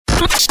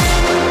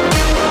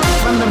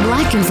From the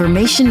Black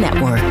Information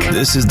Network,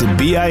 this is the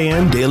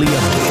BIN Daily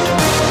Update.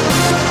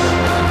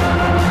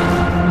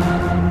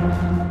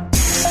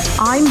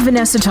 I'm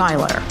Vanessa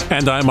Tyler.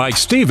 And I'm Mike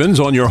Stevens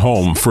on your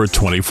home for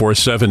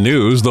 24/7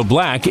 News, the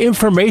Black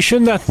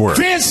Information Network.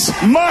 This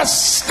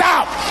must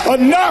stop.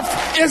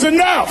 Enough is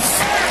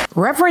enough.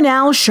 Reverend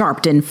Al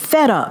Sharpton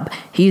fed up.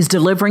 He's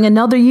delivering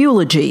another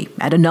eulogy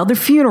at another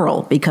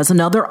funeral because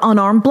another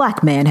unarmed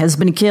black man has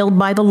been killed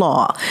by the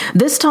law.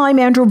 This time,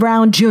 Andrew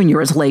Brown Jr.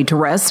 is laid to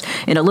rest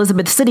in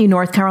Elizabeth City,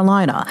 North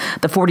Carolina.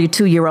 The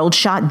 42-year-old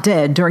shot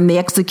dead during the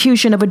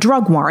execution of a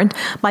drug warrant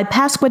by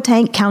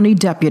Pasquotank County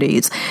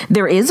deputies.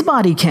 There is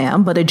body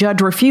cam, but a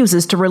judge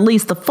refuses to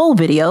release the full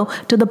video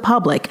to the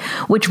public,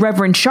 which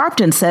Reverend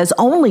Sharpton says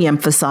only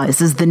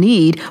emphasizes the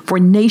need for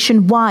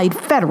nationwide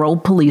federal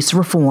police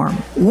reform.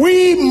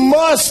 We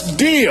must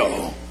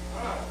deal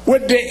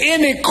with the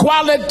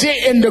inequality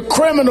in the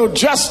criminal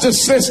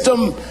justice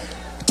system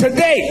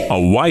today. A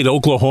white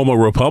Oklahoma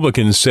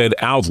Republican said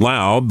out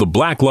loud the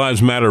Black Lives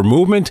Matter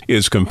movement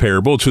is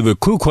comparable to the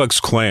Ku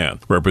Klux Klan.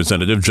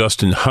 Representative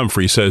Justin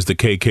Humphrey says the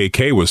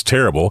KKK was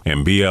terrible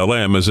and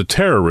BLM is a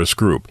terrorist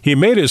group. He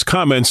made his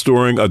comments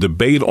during a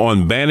debate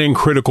on banning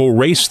critical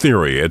race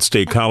theory at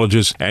state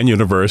colleges and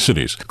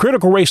universities.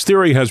 Critical race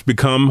theory has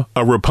become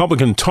a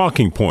Republican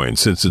talking point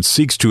since it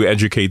seeks to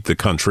educate the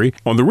country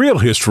on the real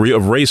history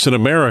of race in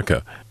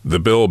America. The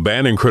bill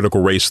banning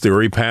critical race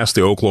theory passed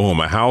the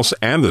Oklahoma House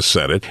and the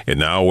Senate. It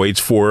now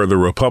waits for the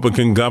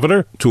Republican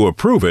governor to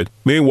approve it.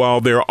 Meanwhile,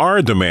 there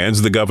are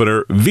demands the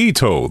governor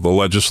veto the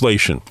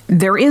legislation.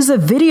 There is a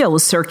video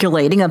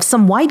circulating of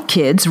some white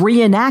kids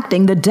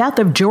reenacting the death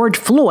of George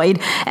Floyd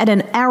at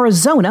an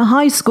Arizona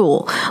high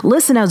school.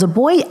 Listen as a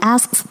boy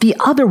asks the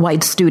other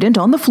white student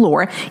on the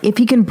floor if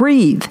he can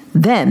breathe.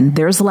 Then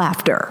there's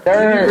laughter.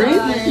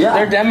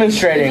 They're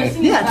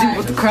demonstrating. Yeah,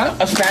 with the crowd.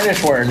 A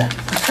Spanish word.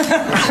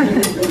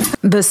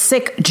 The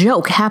sick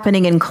joke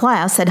happening in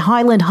class at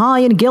Highland High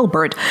in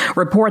Gilbert.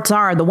 Reports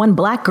are the one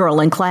black girl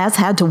in class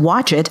had to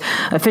watch it.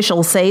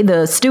 Officials say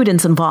the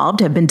students involved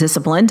have been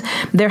disciplined.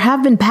 There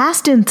have been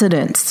past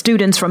incidents.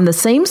 Students from the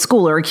same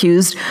school are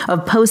accused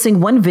of posting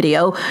one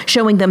video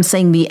showing them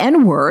saying the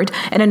N-word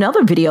and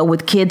another video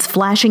with kids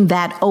flashing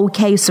that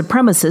OK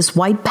supremacist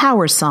white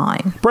power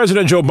sign.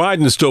 President Joe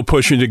Biden is still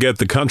pushing to get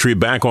the country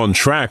back on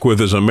track with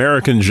his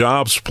American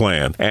Jobs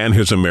Plan and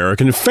his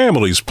American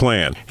Families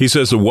Plan. He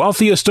says the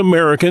wealthiest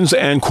Americans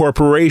and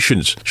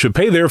corporations should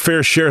pay their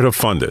fair share to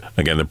fund it.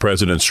 Again, the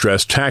president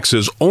stressed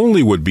taxes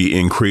only would be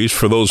increased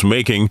for those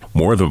making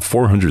more than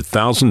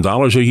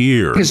 $400,000 a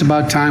year. It's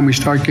about time we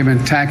start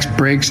giving tax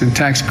breaks and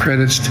tax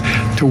credits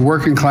to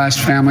working class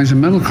families and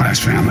middle class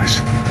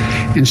families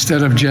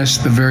instead of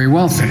just the very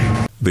wealthy.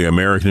 The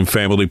American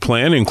Family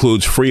Plan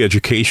includes free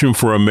education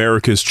for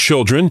America's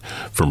children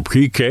from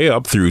pre-K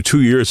up through 2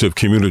 years of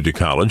community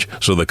college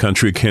so the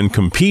country can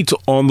compete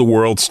on the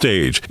world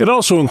stage. It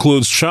also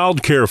includes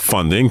child care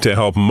funding to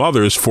help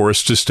mothers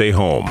forced to stay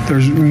home.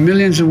 There's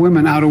millions of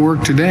women out of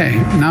work today,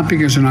 not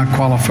because they're not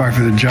qualified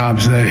for the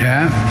jobs they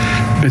have,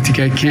 but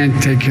they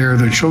can't take care of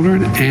their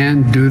children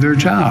and do their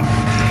job.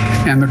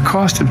 And the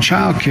cost of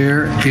child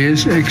care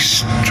is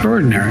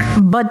extraordinary.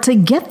 But to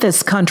get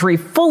this country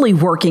fully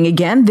working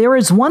again, there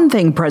is one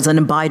thing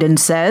President Biden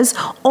says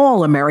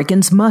all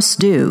Americans must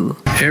do.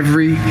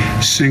 Every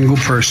single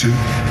person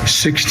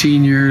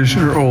 16 years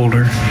or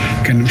older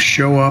can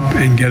show up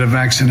and get a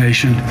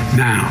vaccination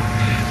now.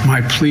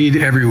 My plea to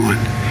everyone,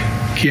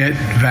 get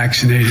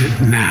vaccinated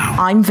now.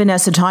 I'm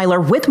Vanessa Tyler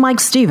with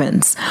Mike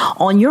Stevens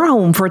on your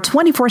home for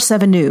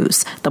 24/7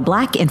 News, the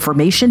Black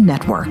Information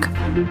Network.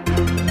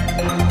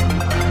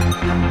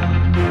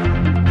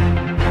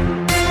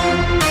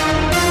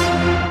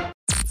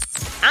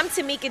 I'm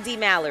Tamika D.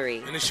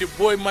 Mallory. And it's your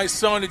boy, my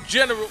son, the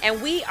General.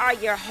 And we are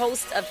your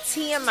hosts of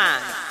TMI.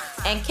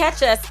 And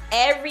catch us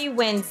every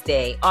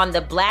Wednesday on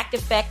the Black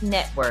Effect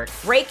Network,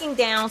 breaking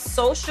down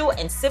social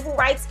and civil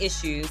rights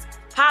issues,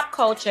 pop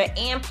culture,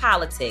 and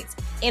politics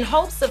in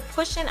hopes of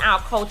pushing our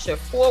culture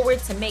forward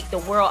to make the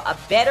world a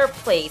better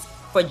place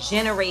for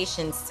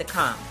generations to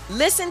come.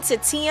 Listen to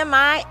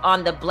TMI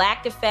on the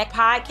Black Effect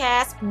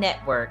Podcast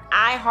Network,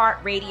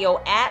 iHeartRadio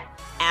app,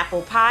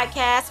 Apple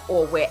Podcasts,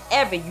 or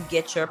wherever you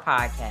get your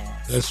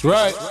podcasts. That's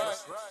right.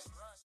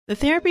 The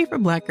Therapy for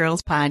Black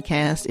Girls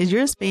podcast is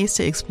your space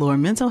to explore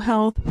mental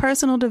health,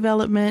 personal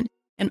development,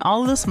 and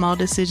all of the small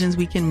decisions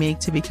we can make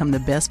to become the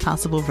best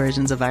possible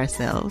versions of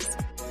ourselves.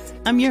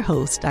 I'm your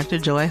host, Dr.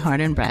 Joy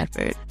Harden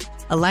Bradford,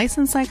 a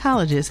licensed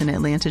psychologist in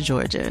Atlanta,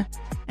 Georgia,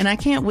 and I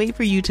can't wait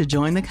for you to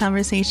join the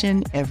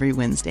conversation every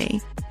Wednesday.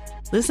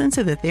 Listen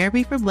to the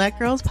Therapy for Black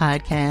Girls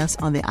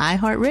podcast on the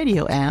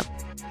iHeartRadio app,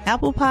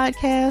 Apple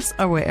Podcasts,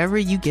 or wherever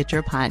you get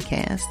your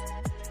podcasts.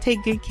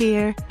 Take good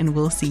care, and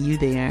we'll see you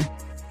there.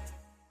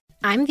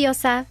 I'm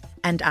Diosa.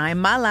 And I'm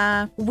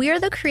Mala. We're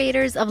the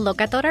creators of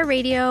Locatora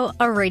Radio,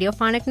 a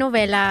radiophonic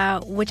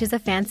novela, which is a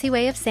fancy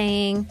way of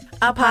saying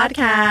a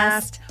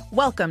podcast.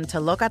 Welcome to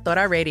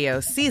Locatora Radio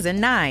Season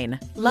 9.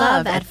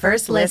 Love at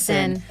First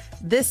Listen.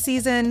 This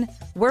season,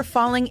 We're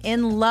falling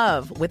in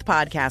love with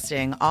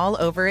podcasting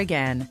all over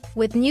again.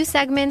 With new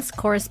segments,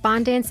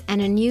 correspondence,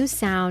 and a new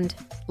sound.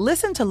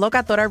 Listen to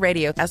Locatora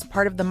Radio as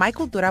part of the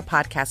Michael Dura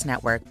Podcast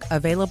Network.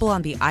 Available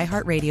on the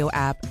iHeartRadio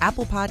app,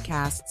 Apple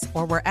Podcasts,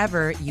 or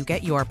wherever you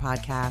get your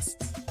podcasts.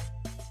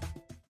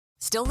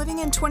 Still living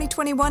in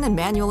 2021 and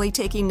manually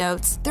taking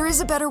notes? There is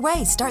a better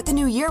way. Start the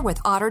new year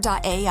with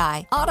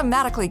Otter.ai.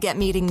 Automatically get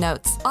meeting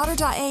notes.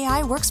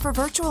 Otter.ai works for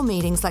virtual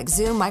meetings like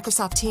Zoom,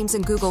 Microsoft Teams,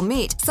 and Google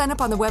Meet. Sign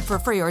up on the web for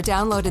free or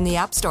download in the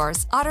app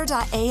stores.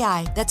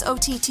 Otter.ai. That's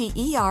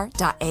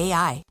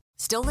OTTER.ai.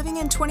 Still living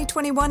in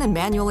 2021 and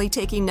manually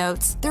taking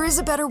notes? There is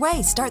a better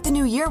way. Start the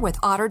new year with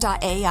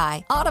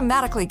Otter.ai.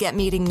 Automatically get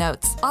meeting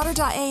notes.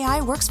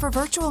 Otter.ai works for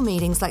virtual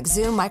meetings like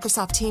Zoom,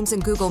 Microsoft Teams,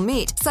 and Google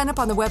Meet. Sign up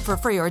on the web for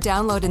free or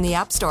download in the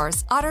app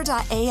stores.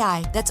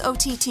 Otter.ai. That's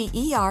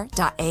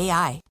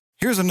OTTER.ai.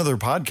 Here's another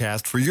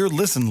podcast for your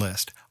listen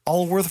list.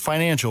 Allworth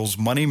Financial's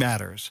Money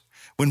Matters.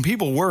 When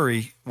people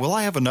worry, will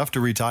I have enough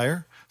to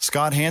retire?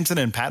 Scott Hansen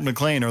and Pat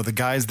McClain are the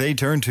guys they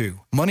turn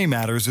to. Money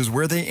Matters is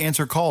where they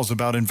answer calls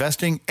about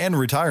investing and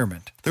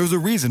retirement. There's a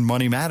reason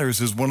Money Matters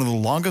is one of the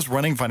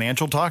longest-running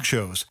financial talk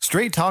shows.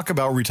 Straight talk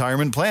about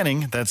retirement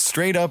planning that's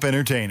straight up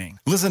entertaining.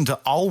 Listen to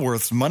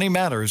Allworth's Money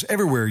Matters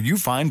everywhere you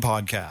find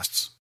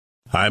podcasts.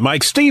 I'm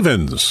Mike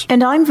Stevens.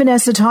 And I'm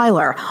Vanessa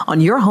Tyler on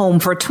your home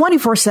for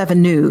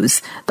 24/7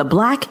 News, the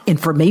Black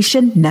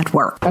Information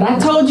Network. But I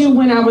told you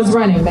when I was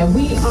running that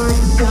we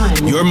aren't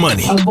done. Your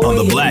money on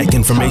the Black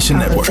Information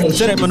Network.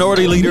 Senate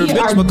Minority Leader Mitch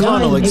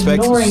McConnell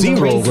expects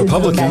 0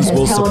 Republicans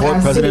will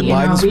support President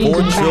Biden's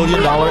 $4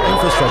 trillion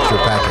infrastructure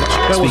package.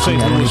 That was St.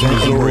 Louis,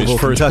 Missouri's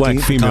first black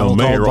female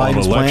mayor on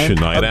election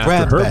night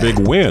after her big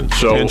win.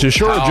 And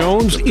Tashora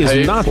Jones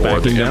is not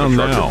backing down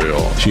now.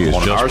 She has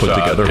just put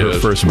together her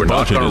first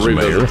budget as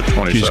mayor.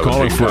 She's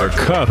calling for a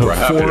cut of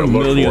 $4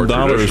 million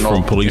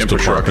from police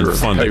department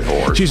funding.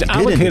 She's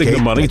allocating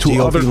the money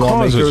to other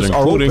causes,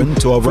 including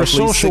for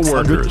social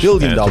workers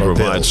and to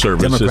provide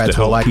services to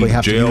help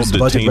keep jailed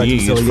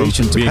detainees from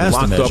being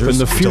locked up in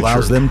the future.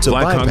 Black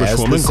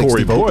Congresswoman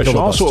Cori Bush,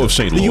 also of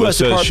St. Louis,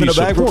 says she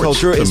supports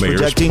the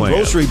mayor's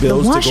plan.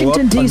 The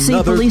Washington,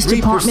 D.C. Police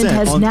Department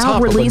has now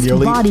released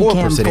body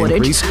cam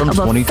footage of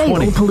a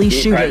fatal police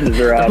shooting.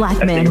 The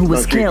black man who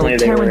was killed,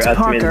 Terrence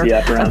Parker,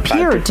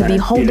 appeared to be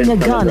holding a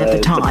gun at the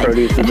time.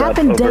 It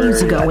happened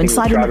days ago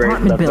inside an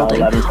apartment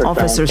building.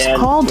 Officers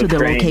called to the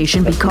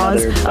location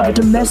because of a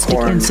domestic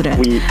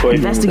incident.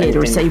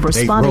 Investigators say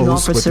responding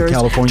officers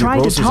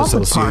tried to talk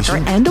with Parker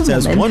and a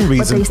woman,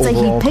 but they say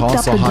he picked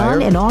up the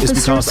gun and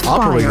officers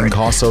fired.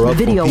 The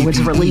video was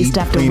released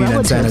after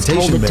relatives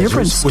told a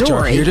different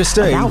story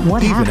about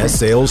what happened. A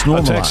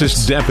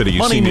Texas deputy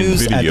seen in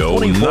video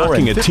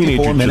knocking a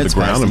teenager to the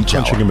ground and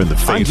punching him in the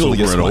face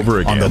over and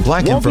over again.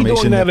 Won't be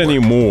doing that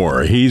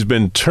anymore. He's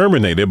been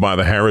terminated by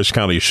the Harris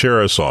County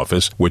Sheriff's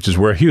Office, which is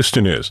where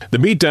Houston is. The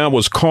beatdown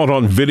was caught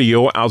on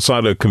video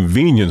outside a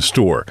convenience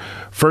store.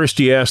 First,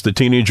 he asked the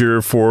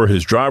teenager for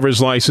his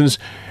driver's license,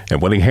 and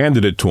when he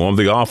handed it to him,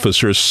 the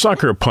officer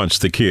sucker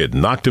punched the kid,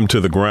 knocked him to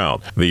the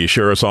ground. The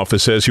sheriff's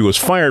office says he was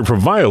fired for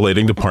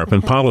violating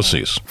department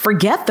policies.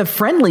 Forget the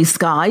friendly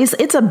skies.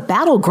 It's a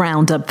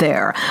battleground up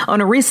there. On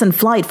a recent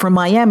flight from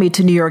Miami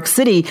to New York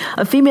City,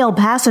 a female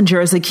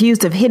passenger is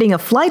accused of hitting a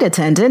flight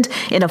attendant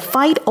in a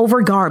fight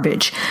over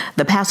garbage.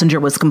 The passenger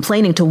was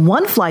complaining to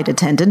one flight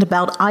attendant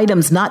about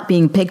items not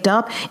being picked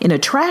up in a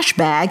trash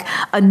bag.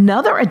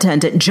 Another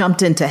attendant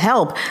jumped in to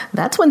help.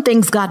 That's when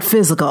things got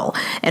physical.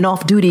 An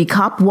off-duty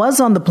cop was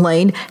on the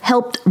plane,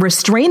 helped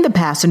restrain the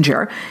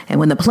passenger, and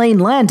when the plane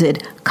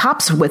landed,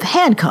 cops with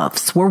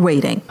handcuffs were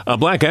waiting. A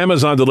black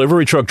Amazon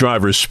delivery truck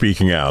driver is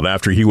speaking out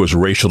after he was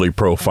racially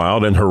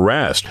profiled and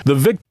harassed.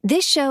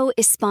 This show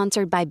is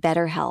sponsored by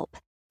BetterHelp.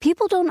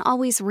 People don't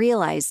always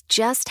realize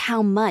just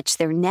how much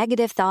their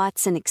negative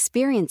thoughts and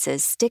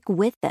experiences stick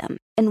with them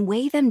and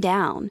weigh them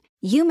down.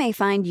 You may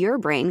find your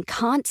brain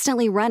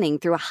constantly running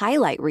through a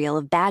highlight reel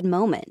of bad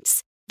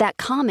moments. That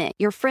comment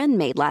your friend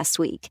made last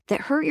week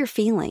that hurt your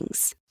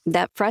feelings.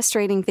 That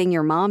frustrating thing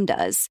your mom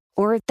does.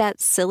 Or that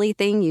silly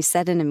thing you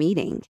said in a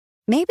meeting.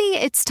 Maybe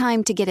it's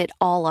time to get it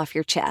all off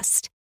your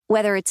chest.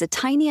 Whether it's a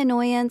tiny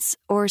annoyance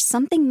or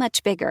something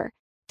much bigger,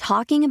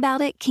 talking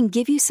about it can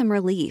give you some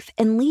relief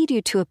and lead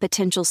you to a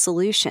potential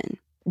solution.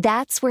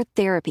 That's where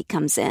therapy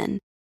comes in.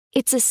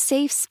 It's a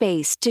safe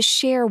space to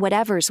share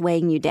whatever's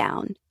weighing you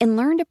down and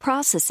learn to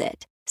process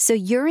it so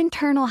your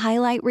internal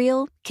highlight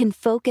reel can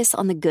focus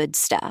on the good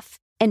stuff.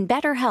 And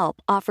BetterHelp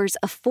offers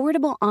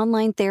affordable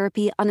online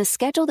therapy on a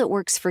schedule that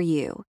works for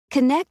you.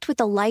 Connect with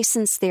a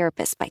licensed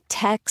therapist by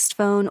text,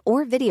 phone,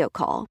 or video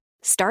call.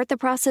 Start the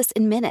process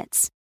in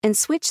minutes and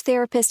switch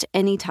therapist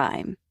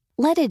anytime.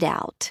 Let it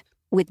out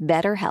with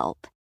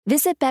BetterHelp.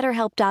 Visit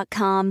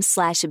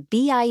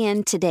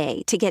BetterHelp.com/BIN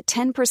today to get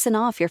 10%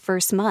 off your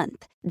first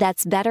month.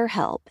 That's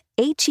BetterHelp,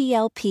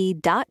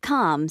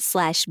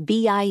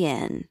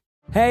 HELP.com/BIN.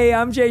 Hey,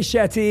 I'm Jay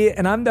Shetty,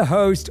 and I'm the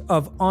host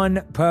of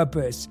On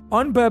Purpose.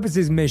 On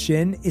Purpose's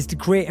mission is to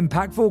create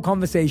impactful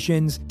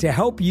conversations to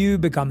help you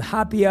become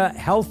happier,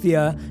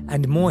 healthier,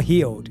 and more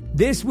healed.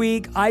 This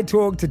week, I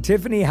talked to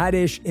Tiffany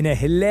Haddish in a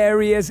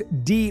hilarious,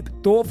 deep,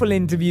 thoughtful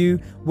interview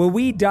where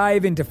we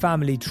dive into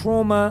family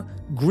trauma,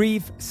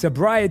 grief,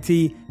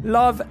 sobriety,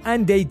 love,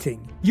 and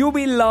dating. You'll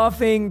be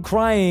laughing,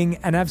 crying,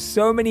 and have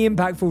so many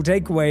impactful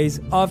takeaways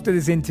after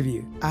this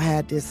interview. I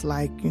had this,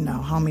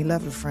 homie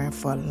lover friend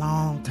for a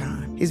long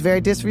time. He's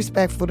very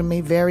disrespectful to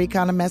me, very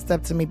kind of messed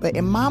up to me. But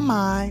in my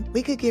mind,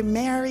 we could get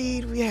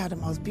married. We have the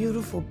most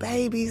beautiful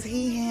babies.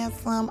 He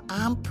handsome.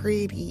 I'm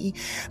pretty.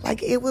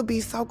 It would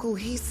be so cool.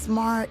 He's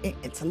smart and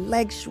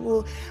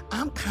intellectual.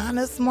 I'm kind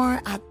of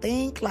smart, I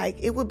think.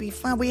 It would be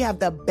fun. We have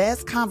the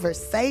best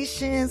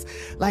conversations.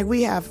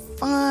 We have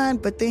fun,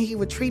 but then he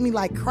would treat me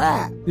like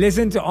crap.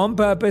 Listen to On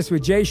Purpose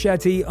with Jay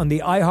Shetty on the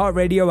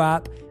iHeartRadio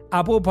app,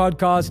 Apple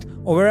Podcast,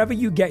 or wherever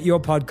you get your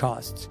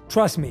podcasts.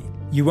 Trust me,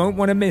 you won't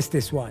want to miss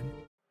this one.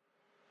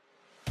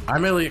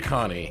 I'm Elliot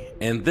Connie,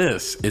 and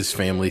this is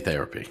Family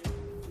Therapy.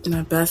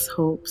 My best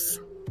hopes,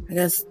 I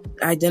guess,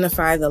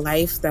 identify the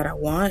life that I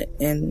want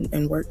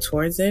and work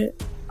towards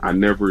it. I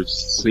never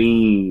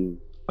seen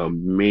a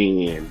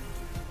man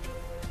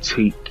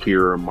take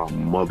care of my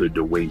mother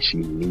the way she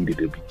needed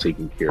to be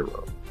taken care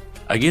of.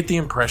 I get the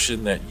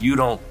impression that you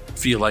don't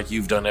feel like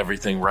you've done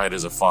everything right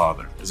as a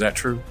father. Is that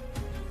true?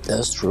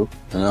 That's true,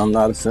 and I'm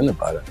not offended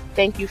by that.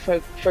 Thank you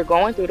for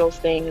going through those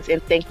things,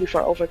 and thank you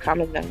for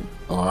overcoming them.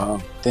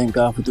 Wow. Thank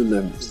God for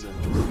deliverance.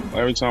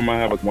 Every time I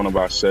have one of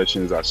our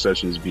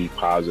sessions be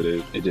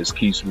positive. It just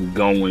keeps me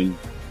going.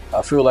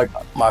 I feel like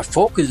my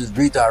focus is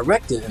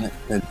redirected in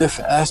a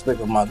different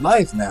aspect of my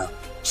life now.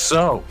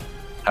 So,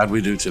 how'd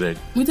we do today?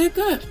 We did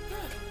good.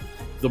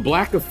 The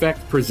Black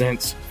Effect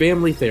presents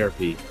Family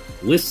Therapy.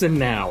 Listen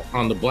now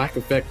on the Black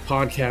Effect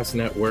Podcast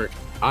Network,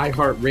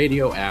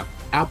 iHeartRadio app,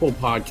 Apple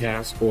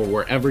Podcasts, or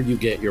wherever you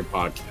get your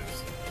podcasts.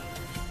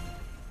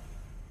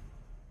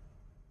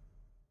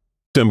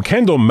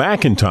 Kendall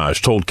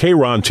McIntosh told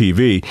K-Ron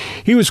TV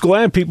he was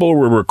glad people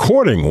were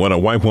recording when a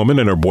white woman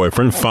and her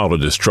boyfriend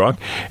followed his truck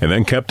and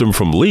then kept him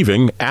from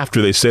leaving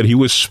after they said he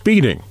was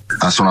speeding.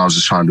 That's when I was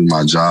just trying to do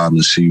my job,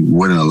 and she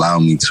wouldn't allow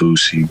me to.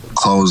 She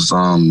closed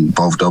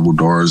both double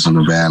doors in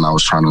the van I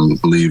was trying to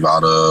leave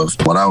out of.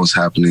 While that was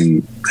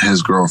happening,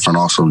 his girlfriend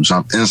also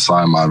jumped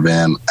inside my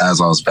van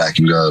as I was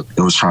backing up.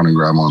 It was trying to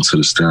grab onto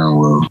the steering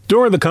wheel.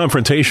 During the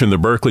confrontation, the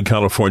Berkeley,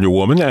 California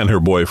woman and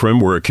her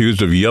boyfriend were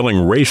accused of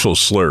yelling racial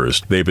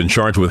slurs. They've been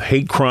charged with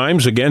hate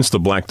crimes against the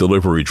black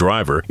delivery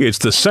driver. It's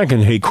the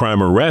second hate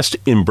crime arrest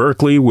in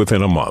Berkeley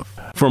within a month.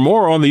 For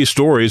more on these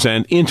stories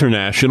and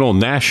international,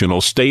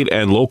 national, state,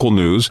 and local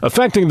news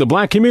affecting the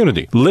black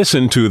community,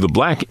 listen to the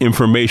Black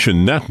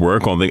Information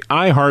Network on the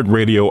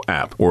iHeartRadio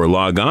app or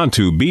log on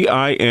to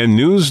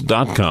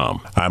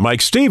BINnews.com. I'm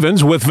Mike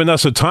Stevens with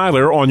Vanessa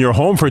Tyler on your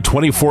home for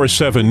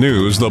 24/7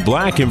 News, the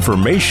Black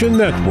Information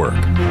Network.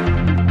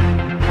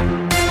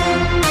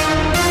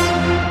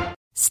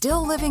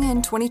 Still living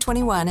in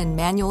 2021 and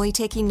manually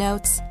taking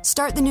notes?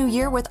 Start the new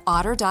year with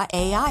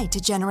Otter.ai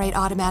to generate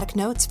automatic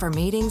notes for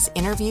meetings,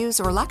 interviews,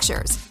 or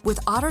lectures. With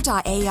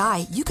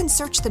Otter.ai, you can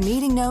search the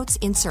meeting notes,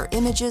 insert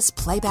images,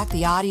 play back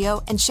the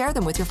audio, and share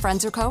them with your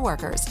friends or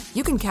coworkers.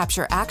 You can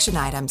capture action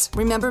items,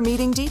 remember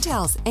meeting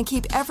details, and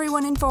keep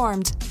everyone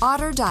informed.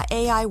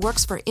 Otter.ai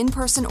works for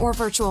in-person or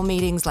virtual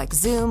meetings like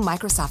Zoom,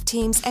 Microsoft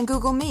Teams, and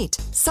Google Meet.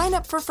 Sign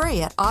up for free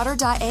at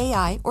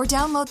Otter.ai or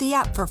download the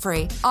app for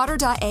free.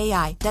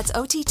 Otter.ai, that's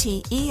OTTER.ai.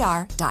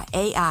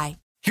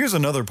 Here's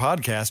another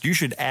podcast you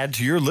should add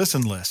to your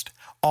listen list.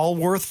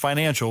 Allworth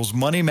Financial's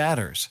Money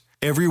Matters.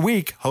 Every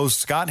week,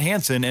 hosts Scott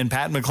Hansen and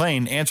Pat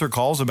McClain answer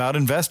calls about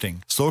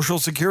investing, Social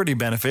Security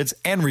benefits,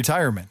 and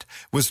retirement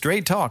with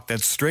straight talk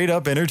that's straight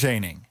up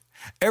entertaining.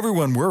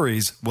 Everyone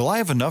worries, will I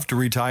have enough to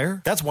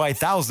retire? That's why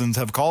thousands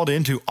have called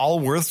into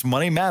Allworth's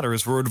Money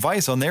Matters for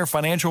advice on their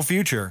financial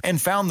future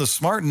and found the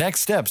smart next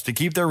steps to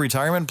keep their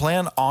retirement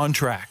plan on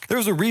track.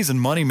 There's a reason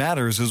Money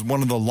Matters is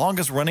one of the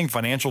longest running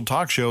financial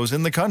talk shows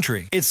in the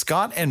country. It's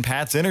Scott and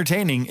Pat's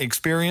entertaining,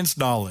 experienced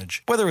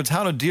knowledge. Whether it's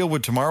how to deal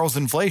with tomorrow's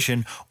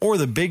inflation or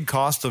the big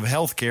costs of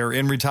healthcare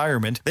in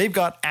retirement, they've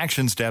got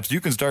action steps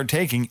you can start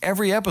taking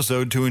every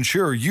episode to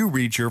ensure you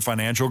reach your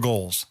financial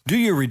goals. Do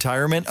your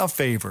retirement a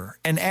favor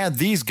and add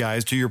these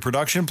guys to your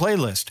production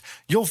playlist.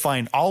 You'll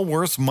find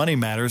Allworth's Money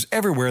Matters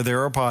everywhere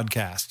there are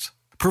podcasts.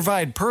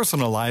 Provide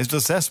personalized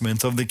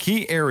assessments of the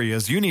key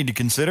areas you need to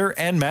consider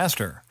and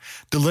master.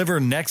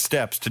 Deliver next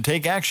steps to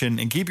take action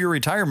and keep your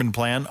retirement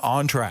plan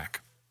on track.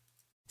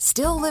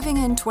 Still living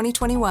in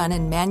 2021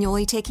 and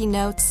manually taking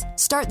notes?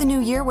 Start the new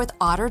year with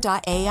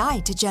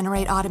Otter.ai to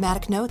generate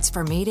automatic notes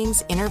for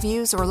meetings,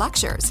 interviews, or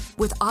lectures.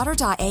 With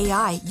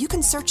Otter.ai, you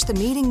can search the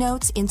meeting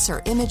notes,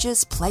 insert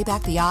images, play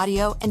back the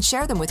audio, and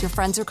share them with your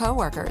friends or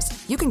coworkers.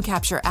 You can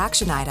capture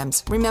action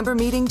items, remember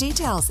meeting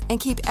details, and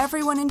keep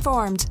everyone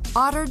informed.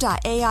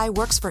 Otter.ai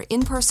works for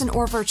in-person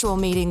or virtual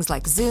meetings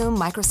like Zoom,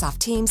 Microsoft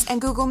Teams, and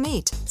Google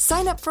Meet.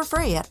 Sign up for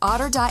free at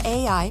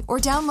Otter.ai or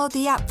download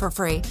the app for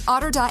free.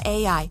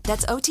 Otter.ai,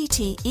 that's OTTER.ai.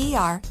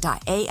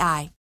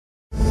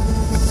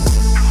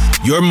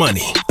 Your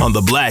money on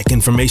the Black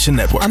Information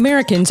Network.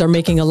 Americans are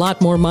making a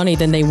lot more money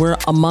than they were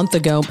a month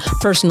ago.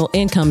 Personal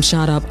income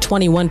shot up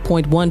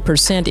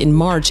 21.1% in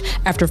March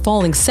after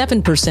falling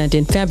 7%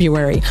 in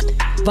February.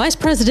 Vice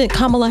President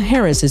Kamala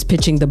Harris is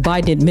pitching the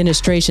Biden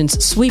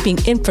administration's sweeping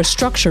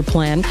infrastructure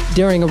plan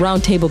during a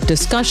roundtable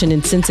discussion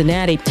in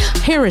Cincinnati.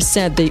 Harris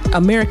said the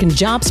American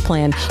Jobs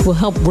Plan will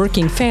help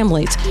working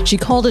families. She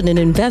called it an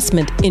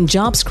investment in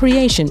jobs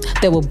creation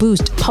that will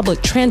boost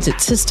public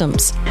transit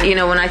systems. You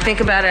know, when I think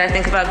about it, I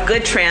think about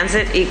good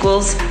transit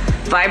equals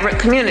vibrant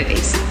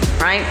communities,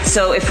 right?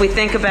 So if we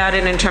think about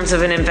it in terms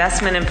of an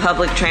investment in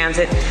public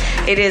transit,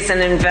 it is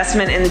an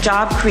investment in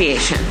job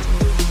creation.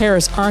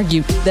 Harris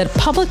argued that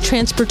public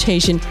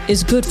transportation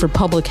is good for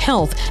public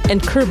health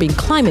and curbing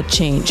climate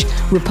change.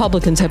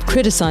 Republicans have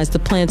criticized the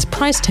plan's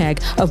price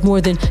tag of more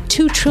than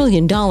 $2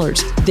 trillion.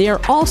 They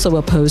are also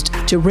opposed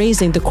to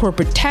raising the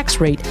corporate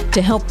tax rate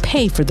to help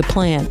pay for the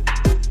plan.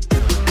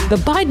 The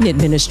Biden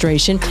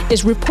administration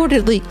is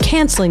reportedly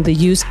canceling the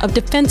use of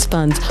defense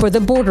funds for the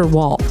border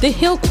wall. The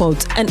Hill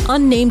quotes an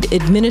unnamed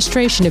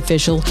administration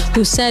official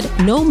who said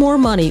no more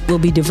money will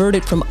be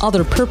diverted from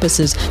other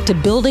purposes to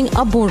building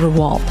a border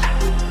wall.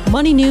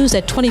 Money News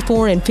at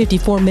 24 and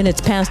 54 minutes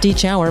past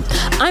each hour.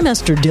 I'm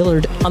Esther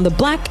Dillard on the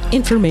Black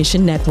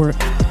Information Network.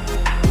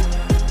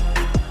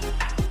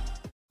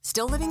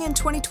 Still living in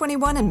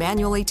 2021 and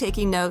manually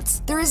taking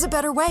notes? There is a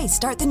better way.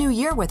 Start the new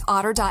year with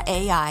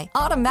Otter.ai.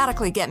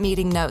 Automatically get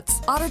meeting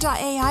notes.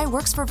 Otter.ai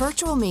works for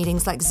virtual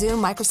meetings like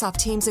Zoom, Microsoft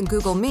Teams, and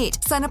Google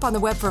Meet. Sign up on the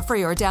web for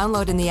free or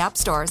download in the app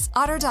stores.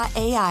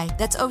 Otter.ai.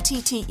 That's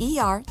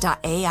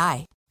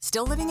OTTER.ai.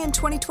 Still living in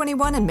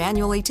 2021 and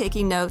manually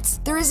taking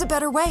notes? There is a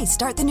better way.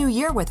 Start the new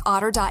year with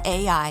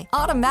Otter.ai.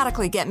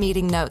 Automatically get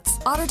meeting notes.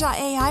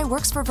 Otter.ai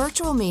works for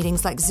virtual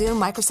meetings like Zoom,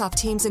 Microsoft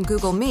Teams, and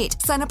Google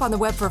Meet. Sign up on the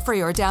web for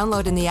free or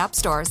download in the app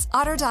stores.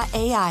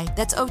 Otter.ai.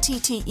 That's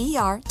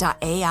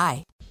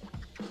OTTER.ai.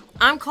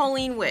 I'm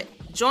Colleen Witt.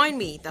 Join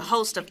me, the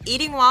host of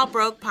Eating While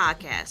Broke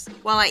podcast,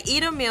 while I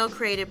eat a meal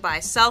created by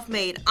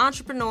self-made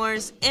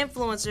entrepreneurs,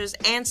 influencers,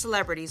 and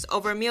celebrities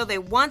over a meal they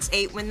once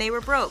ate when they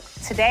were broke.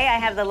 Today I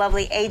have the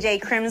lovely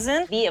AJ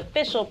Crimson, the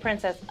official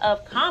princess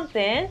of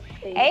Compton,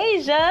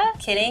 Asia,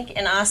 Kidding,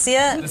 and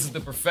Asia. This is the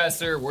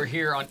professor. We're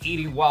here on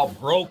Eating While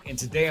Broke, and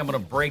today I'm going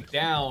to break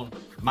down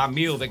my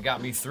meal that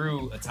got me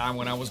through a time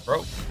when I was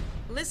broke.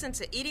 Listen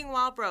to Eating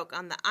While Broke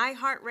on the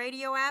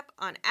iHeartRadio app,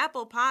 on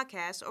Apple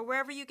Podcasts, or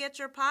wherever you get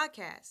your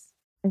podcasts.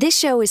 This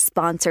show is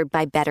sponsored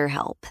by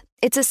BetterHelp.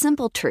 It's a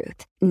simple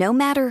truth. No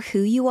matter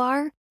who you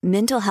are,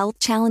 mental health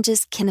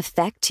challenges can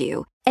affect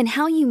you, and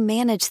how you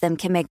manage them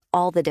can make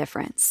all the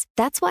difference.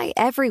 That's why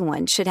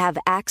everyone should have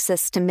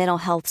access to mental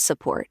health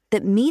support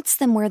that meets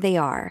them where they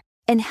are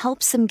and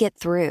helps them get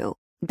through.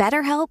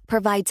 BetterHelp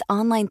provides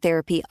online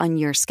therapy on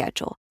your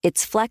schedule.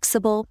 It's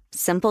flexible,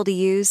 simple to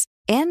use,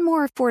 and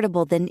more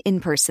affordable than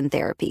in-person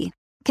therapy.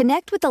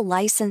 Connect with a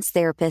licensed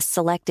therapist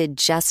selected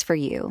just for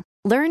you.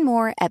 Learn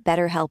more at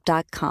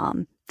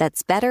BetterHelp.com.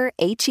 That's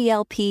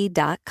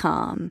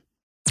BetterHelp.com.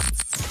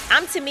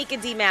 I'm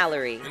Tamika D.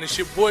 Mallory. And it's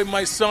your boy,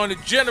 my son, the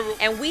General.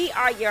 And we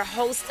are your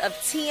hosts of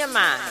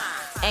TMI.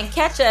 And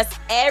catch us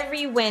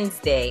every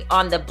Wednesday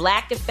on the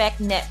Black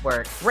Effect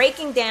Network,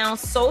 breaking down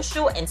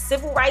social and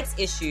civil rights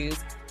issues,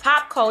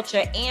 pop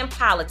culture, and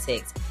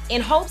politics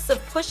in hopes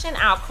of pushing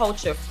our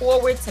culture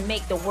forward to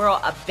make the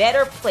world a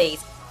better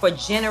place for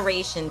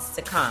generations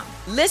to come.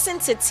 Listen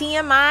to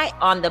TMI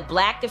on the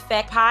Black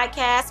Effect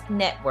Podcast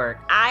Network,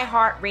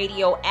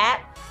 iHeartRadio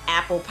app,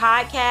 Apple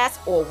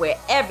Podcasts, or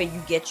wherever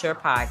you get your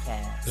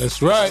podcasts.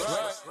 That's right.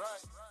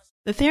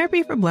 The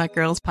Therapy for Black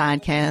Girls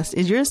podcast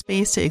is your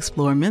space to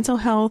explore mental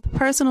health,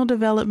 personal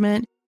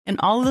development, and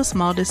all of the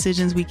small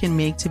decisions we can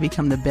make to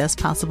become the best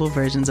possible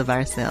versions of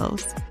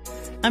ourselves.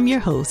 I'm your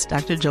host,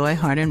 Dr. Joy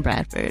Harden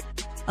Bradford,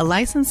 a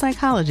licensed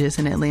psychologist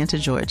in Atlanta,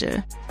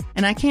 Georgia,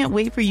 and I can't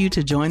wait for you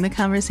to join the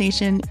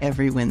conversation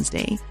every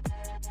Wednesday.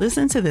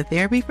 Listen to the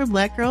Therapy for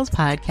Black Girls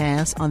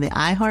podcast on the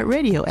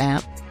iHeartRadio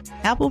app,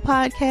 Apple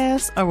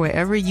Podcasts, or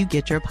wherever you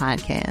get your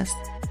podcasts.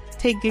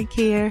 Take good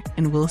care,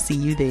 and we'll see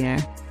you there.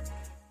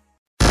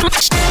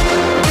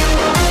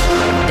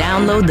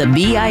 Download the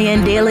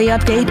BIN Daily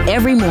Update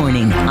every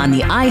morning on the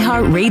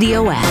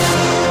iHeartRadio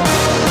app.